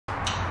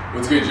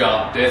What's good,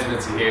 y'all? Dan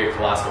Smithy here,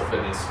 Colossal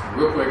Fitness.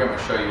 Real quick, I'm going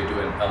to show you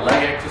doing a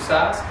leg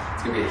exercise.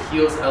 It's going to be a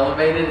heels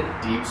elevated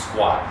deep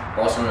squat.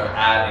 We're also going to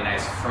add a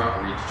nice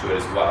front reach to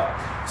it as well.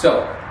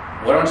 So,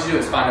 what I want you to do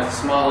is find a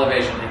small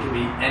elevation. It can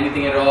be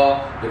anything at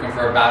all, looking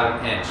for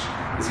about 1 inch.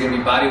 It's going to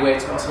be body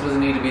weight, so it also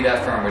doesn't need to be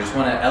that firm. We just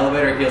want to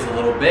elevate our heels a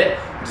little bit,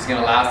 which is going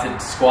to allow us to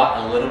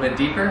squat a little bit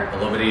deeper, a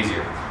little bit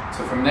easier.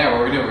 So from there,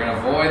 what we're going to do, we're going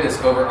to avoid this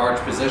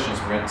overarch position.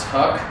 So we're going to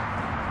tuck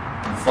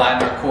and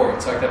flatten our core.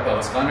 Tuck that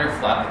pelvis under,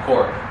 flatten the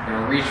core. We're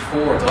going to reach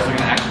forward. It's also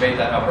going to activate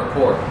that upper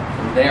core.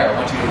 From there, I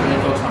want you to really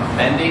focus on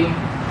bending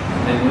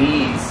the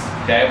knees.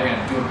 Okay, we're going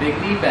to do a big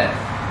knee bend.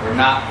 We're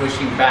not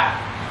pushing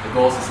back. The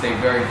goal is to stay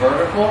very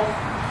vertical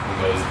and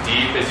go as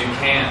deep as you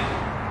can.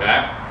 Okay,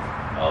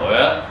 all the way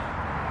up,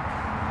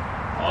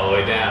 all the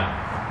way down.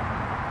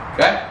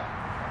 Okay,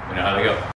 we know how to go.